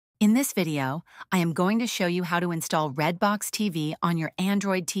In this video, I am going to show you how to install Redbox TV on your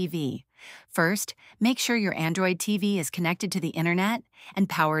Android TV. First, make sure your Android TV is connected to the internet and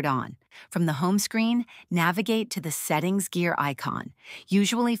powered on. From the home screen, navigate to the Settings gear icon,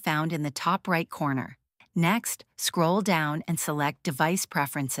 usually found in the top right corner. Next, scroll down and select Device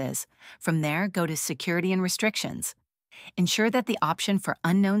Preferences. From there, go to Security and Restrictions. Ensure that the option for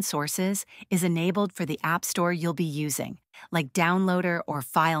unknown sources is enabled for the app store you'll be using, like Downloader or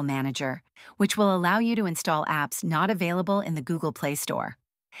File Manager, which will allow you to install apps not available in the Google Play Store.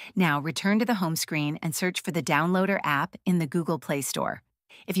 Now, return to the home screen and search for the Downloader app in the Google Play Store.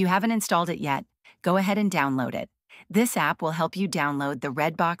 If you haven't installed it yet, go ahead and download it. This app will help you download the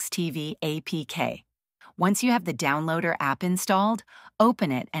Redbox TV APK. Once you have the Downloader app installed,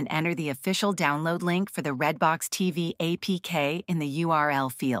 open it and enter the official download link for the Redbox TV APK in the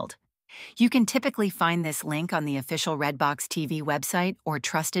URL field. You can typically find this link on the official Redbox TV website or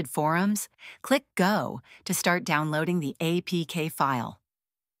trusted forums. Click Go to start downloading the APK file.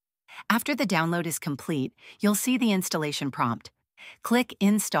 After the download is complete, you'll see the installation prompt. Click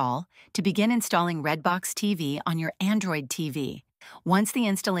Install to begin installing Redbox TV on your Android TV. Once the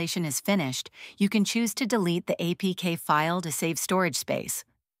installation is finished, you can choose to delete the APK file to save storage space.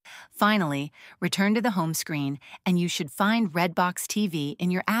 Finally, return to the home screen and you should find Redbox TV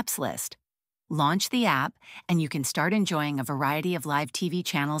in your apps list. Launch the app and you can start enjoying a variety of live TV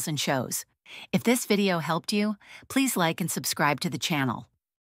channels and shows. If this video helped you, please like and subscribe to the channel.